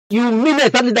You mean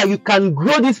exactly that you can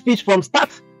grow this fish from start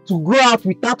to grow out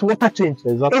without water change?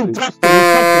 Exactly. Interesting.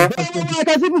 I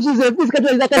can see fishes. I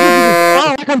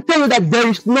can tell you that there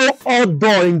is no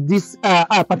odor in this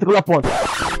particular pond.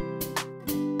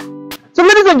 So,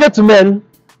 ladies and gentlemen,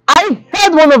 I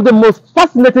heard one of the most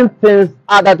fascinating things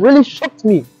that really shocked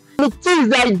me. It is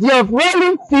the idea of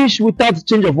rearing fish without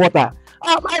change of water.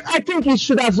 I think it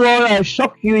should as well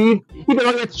shock you if you're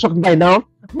not yet shocked by now.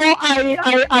 But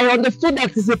I understood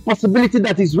that it's a possibility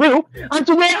that is real. And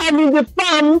today I'm in the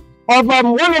farm of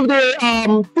one of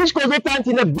the fish consultants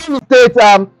in a Benue State,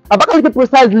 Abakaliki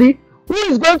precisely, who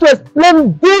is going to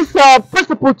explain this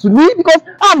principle to me, because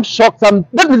I'm shocked. I'm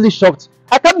definitely shocked.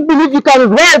 I can't believe you can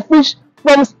rear a fish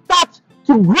from start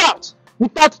to grow out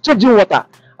without changing water.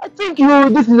 I think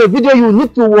this is a video you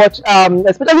need to watch,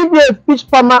 especially if you're a fish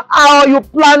farmer or you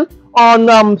plan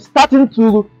on starting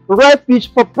to rear fish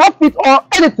for profit or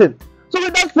anything. So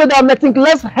with that said, I think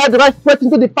let's head right straight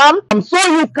into the farm, so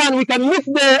we can meet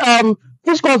the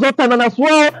fish consultant and as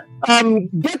well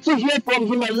get to hear from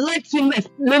him and let him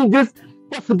explain this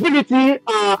possibility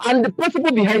and the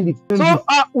principle behind it. So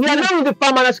we are now in the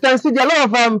farm, and as you can see, there are a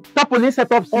lot of tarpaulin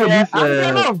setups here. And there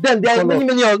are a lot of them. There are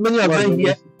many of them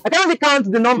here. I can only count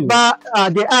the number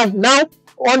they are now.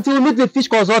 Until we meet the fish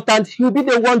consultant, he'll be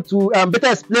the one to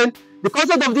better explain the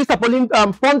concept of these tarpaulin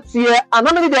ponds here and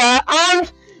how many there are,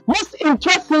 and most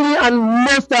interestingly and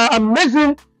most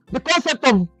amazing, the concept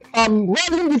of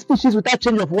rearing these fishes without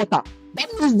change of water.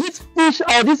 That is, this fish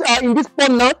or this in this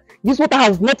pond now, this water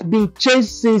has not been changed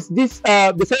since this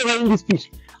they started rearing this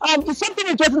fish. It's something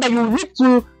interesting that you need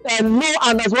to know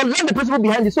and as well learn the principle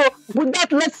behind it. So with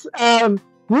that, let's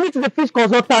meet the fish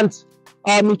consultant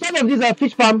in charge of this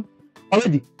fish farm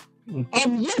already.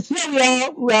 Yes, here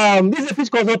we are. This is a fish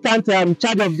consultant in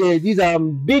charge of this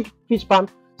big fish farm.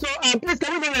 So please,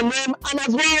 can you know your name, and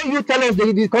as well you tell us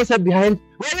the concept behind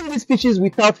rearing these fishes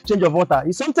without change of water.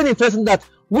 It's something interesting that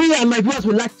we and my viewers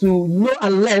would like to know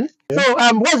and learn. Yeah.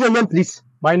 So what's your name, please?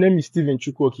 My name is Steven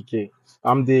Chukwokike.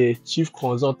 I'm the chief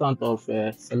consultant of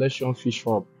Selection Fish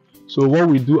Hub. So what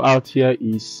we do out here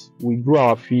is we grow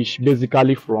our fish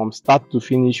basically from start to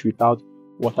finish without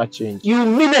water change. You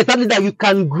mean exactly that you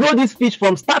can grow this fish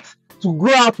from start to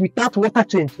grow out without water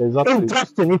change? Exactly.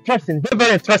 Interesting,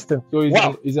 very interesting. So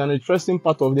it's an interesting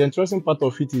part of the interesting part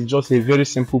of it is just a very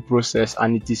simple process,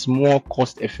 and it is more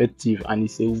cost effective, and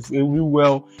it's a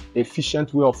very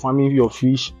efficient way of farming your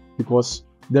fish, because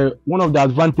one of the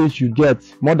advantage you get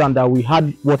more than that we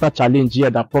had water challenge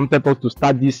here that prompted us to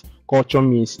start this culture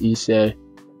means is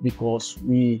because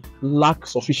we lack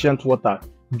sufficient water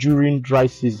during dry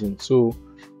season. So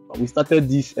we started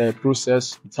this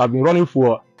process. It has been running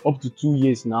for up to 2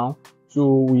 years now.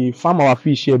 So we farm our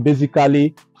fish here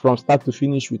basically from start to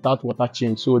finish without water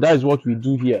change. So that is what we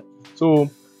do here. So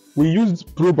we use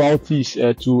probiotics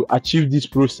to achieve this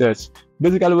process.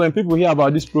 Basically, when people hear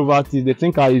about this probiotics, they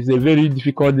think it's a very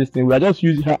difficult thing. We are just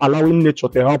allowing nature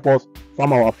to help us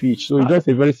farm our fish. So it's just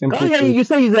a very simple thing. You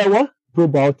say it's a what?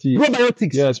 Probiotics.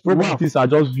 Probiotics. Yes, probiotics are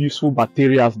just useful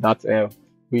bacteria that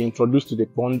we introduce to the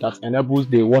pond that enables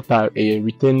the water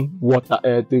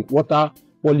the water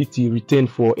quality retained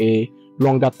for a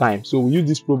longer time. So we use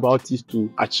these probiotics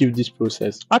to achieve this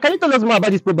process. Can you tell us more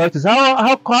about these probiotics?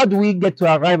 How do we get to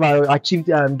arrive at achieve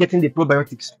getting the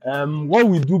probiotics? What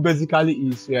we do basically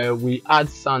is we add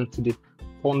sand to the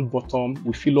pond bottom.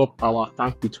 We fill up our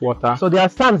tank with water. So there are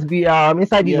sands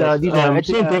inside these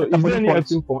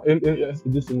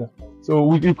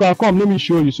So you can come. Let me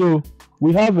show you. So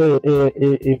we have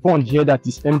a pond here that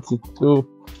is empty. So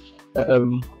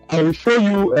I will show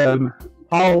you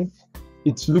how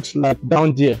it looks like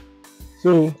down there.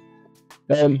 So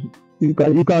you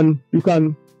can come. I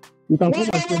can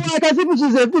see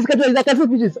fishes. I can see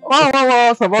fishes.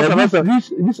 Wow.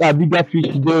 These are bigger fish.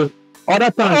 The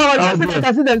other times.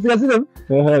 I can see them.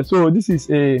 So this is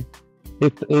a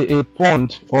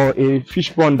pond or a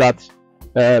fish pond that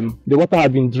the water has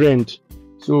been drained.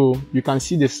 So you can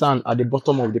see the sand at the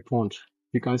bottom of the pond.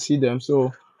 You can see them.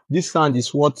 So this sand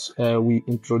is what we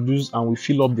introduce, and we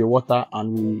fill up the water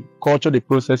and we culture the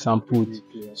process and put.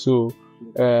 So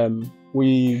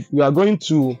we are going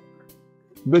to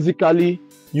basically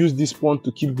use this pond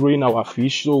to keep growing our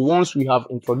fish. So once we have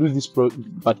introduced this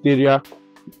bacteria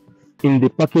in the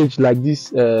package like this,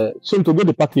 so to get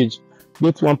the package,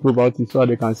 get one probiotic so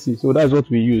they can see. So that's what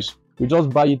we use. We just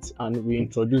buy it and we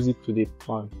introduce it to the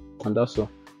pond, and that's all.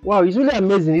 Wow, it's really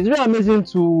amazing. It's really amazing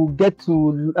to get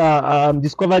to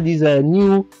discover this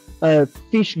new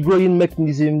fish growing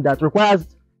mechanism that requires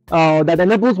that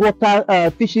enables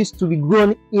water fishes to be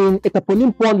grown in a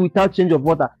tarpaulin pond without change of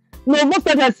water. No, most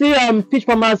times I see fish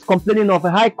farmers complaining of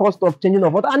a high cost of changing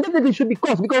of water, and definitely it should be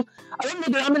cost because I don't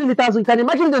know how many liters. You can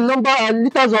imagine the number of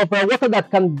liters of water that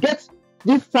can get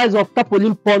this size of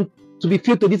tarpaulin pond to be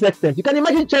filled to this extent. You can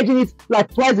imagine charging it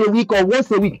like twice a week or once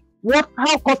a week.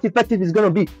 How cost effective is going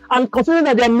to be? And considering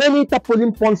that there are many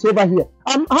tarpaulin ponds over here,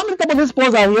 how many tarpaulin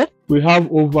ponds are here? We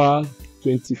have over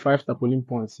 25 tarpaulin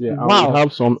ponds here. Wow. And we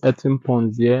have some 18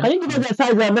 ponds here. Can you give us the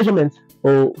size measurement?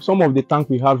 Oh, some of the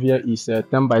tank we have here is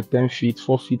 10 by 10 feet,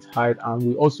 4 feet height, and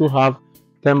we also have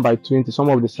 10 by 20. Some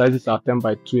of the sizes are 10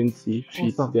 by 20 feet.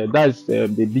 Awesome. Yeah, that is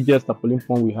the biggest tarpaulin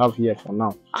pond we have here for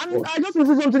now. And I just see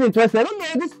something interesting. I don't know,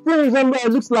 this thing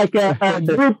looks like a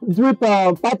drip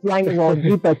pipeline or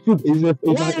drip tube.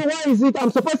 Why is it?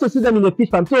 I'm supposed to see them in the fish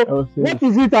farm. So what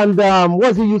is it and what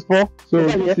is it used for? So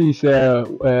this is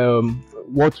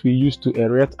what we use to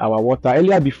aerate our water.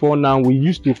 Earlier before now, we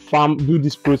used to do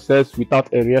this process without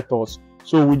aerators.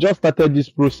 So we just started this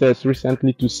process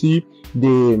recently to see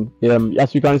the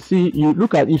as you can see, you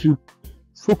look at, if you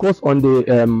focus on the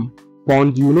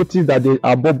pond, you notice that there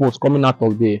are bubbles coming out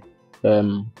of the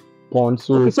pond.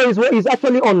 So it's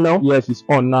actually on now. Yes, it's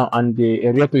on now, and the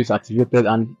aerator is activated,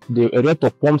 and the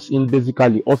aerator pumps in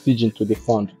basically oxygen to the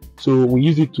pond. So we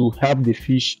use it to help the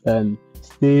fish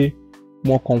stay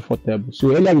more comfortable.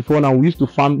 So earlier before now, we used to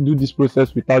do this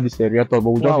process without this aerator, but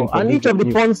we just and each of the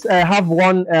ponds have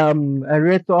one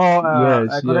aerator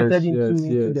connected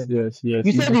into them. Yes.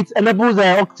 You said it enables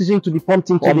oxygen to be pumped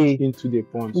into the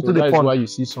pond. So that is why you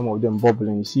see some of them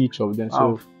bubbling. You see each of them.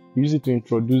 So we use it to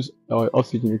introduce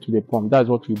oxygen into the pond. That's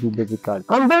what we do basically.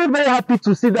 I'm very, very happy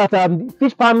to see that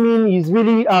fish farming is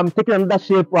really taking another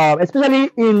shape, especially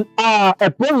in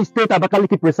Ebonyi State,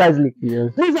 Abakaliki precisely.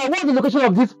 Yes. Please, what's the location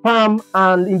of this farm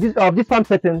and in this farm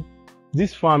setting?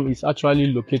 This farm is actually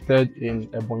located in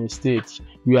Ebonyi State.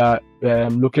 We are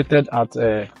located at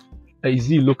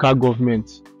Ezi local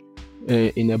government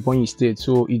in Ebonyi State.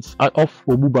 So it's off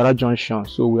Obubara Junction.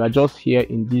 So we are just here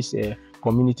in this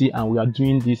community, and we are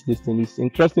doing this thing. It's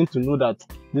interesting to know that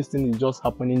this thing is just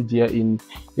happening there in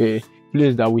a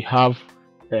place that we have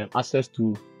access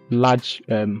to large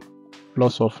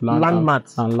plots of land and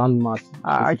land mass.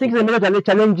 I think it's another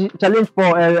challenge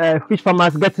for fish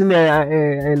farmers getting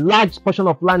a large portion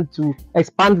of land to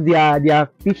expand their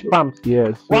fish farms.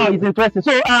 Yes. Wow, it's interesting.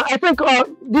 So I think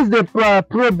this is the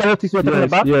probiotics we're talking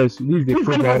about. Yes, this is the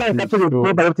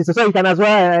probiotics. So you can as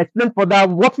well explain for that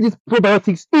what this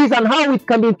probiotics is and how it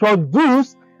can be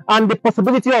introduced, and the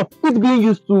possibility of it being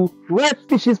used to raise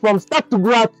fishes from start to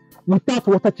growth without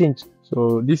water change.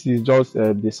 So this is just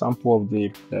the sample of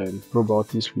the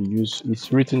probiotics we use.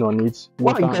 It's written on it,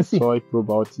 water and soil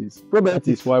probiotics. That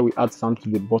is why we add sand to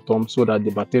the bottom, so that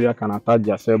the bacteria can attach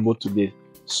themselves both to the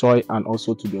soil and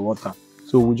also to the water.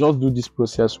 So we just do this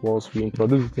process once we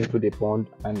introduce it into the pond,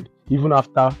 and even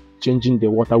after changing the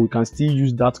water, we can still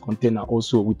use that container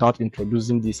also without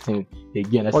introducing this thing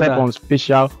again, except on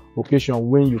special occasion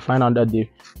when you find out that the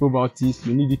probiotics,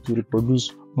 you need it to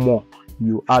reproduce more.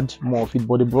 You add more of it,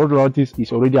 but the probiotics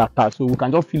is already attached, so we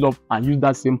can just fill up and use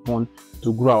that same pond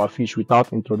to grow our fish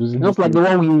without introducing. Just like the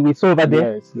one we saw over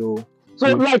there. Yes. So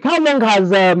like, how long has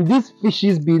these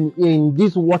fishes been in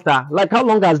this water? Like, how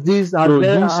long has this been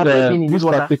in this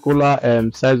water? This particular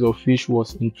size of fish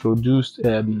was introduced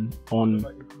on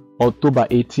October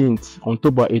 18th.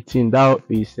 October 18th, that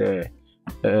is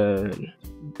the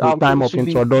time of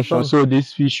introduction. So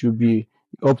this fish should be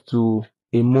up to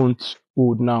a month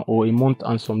old now, or a month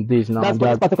and some days now. That's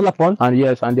this particular pond? And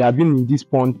yes, and they have been in this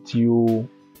pond till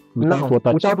without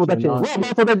water change. What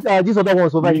about these other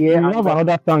ones over here? We have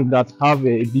another tank that have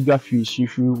a bigger fish.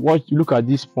 If you look at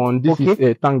this pond, this is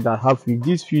a tank that have fish.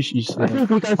 This fish is I think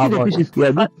we can see the fishes.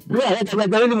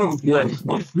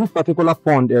 This particular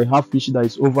pond have fish that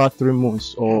is over 3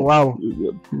 months, or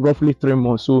roughly 3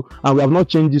 months. So, and we have not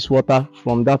changed this water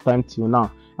from that time till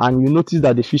now. And you notice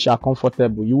that the fish are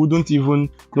comfortable. You wouldn't even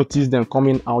notice them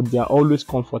coming out. They are always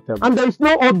comfortable. And there is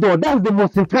no outdoor. That's the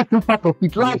most interesting part of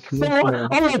it. Like,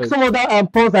 unlike some other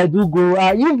ponds I do go,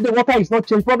 if the water is not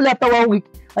changed, probably after 1 week,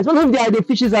 especially if the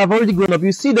fishes have already grown up,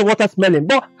 you see the water smelling.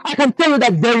 But I can tell you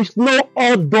that there is no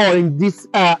outdoor in this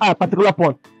particular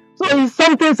pond. So it's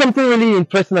something really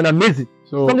interesting and amazing.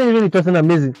 So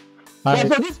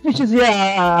these fishes here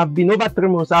have been over 3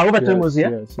 months. 3 months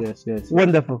here. Yes.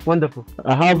 Wonderful.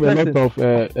 I have a lot of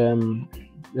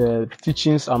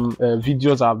teachings and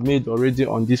videos I've made already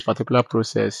on this particular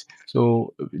process.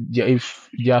 So if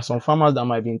there are some farmers that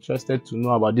might be interested to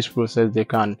know about this process, they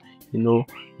can,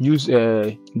 use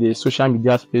the social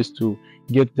media space to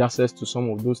get access to some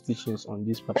of those teachings on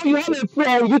this particular. You have a free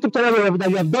YouTube channel that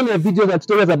you have done videos and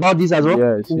tutorials about this as well?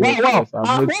 Yes. Wow. Yes,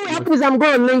 What will happen is I'm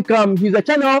going to link his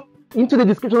channel into the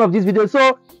description of this video.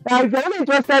 So if you're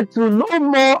interested to know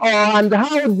more and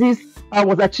how this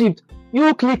was achieved,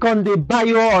 you click on the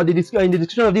bio or in the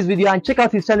description of this video and check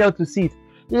out his channel to see it.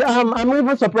 I'm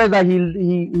even surprised that he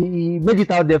made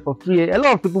it out there for free. A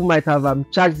lot of people might have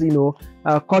charged,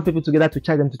 called people together to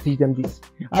charge them to teach them this.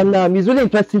 And it's really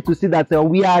interesting to see that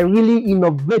we are really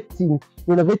innovative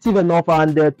enough,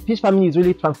 and the fish farming is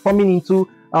really transforming into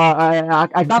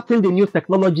adapting the new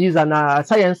technologies and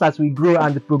science as we grow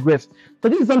and progress. So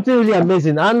this is something really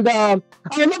amazing, and I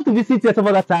would love to visit here some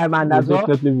other time. And as well,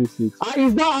 definitely visit.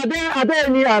 Are there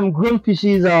any grown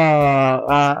fishes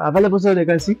available so they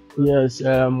can see? Yes.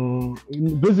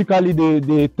 Basically,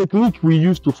 the technique we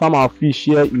use to farm our fish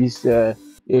here is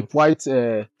quite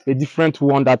a different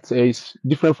one that is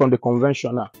different from the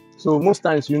conventional. So most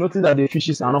times you notice that the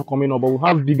fishes are not coming up, but we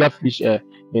have bigger fish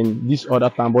in this other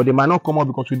time, but they might not come up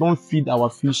because we don't feed our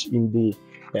fish in the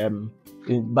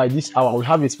by this hour. We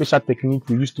have a special technique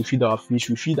we use to feed our fish.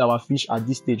 We feed our fish at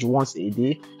this stage once a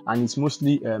day, and it's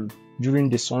mostly during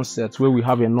the sunset where we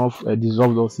have enough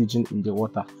dissolved oxygen in the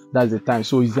water. That's the time.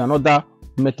 So it's another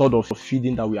method of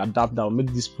feeding that we adapt that will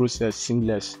make this process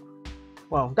seamless.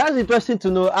 Wow, that's interesting to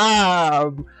know. I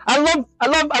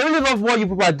really love what you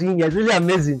people are doing here. It's really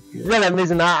amazing. It's really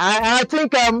amazing. I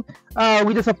think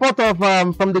with the support of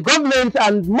from the government,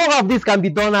 and more of this can be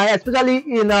done, especially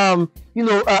in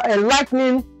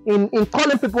enlightening, in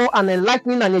calling people and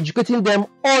enlightening and educating them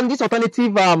on this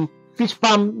alternative fish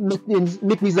farm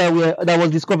mechanism that was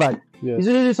discovered. Yes. It's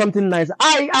really something nice.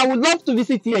 I would love to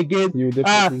visit here again.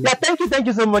 Thank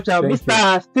you so much,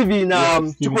 Mr. Steven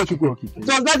Chukwokike.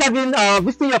 So nice having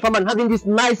visiting your farm and having this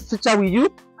nice chat with you.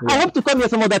 Yeah. I hope to come here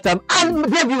some other time. And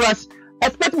dear viewers,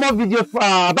 expect more videos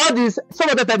about this some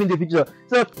other time in the future.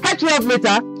 So catch you up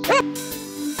later.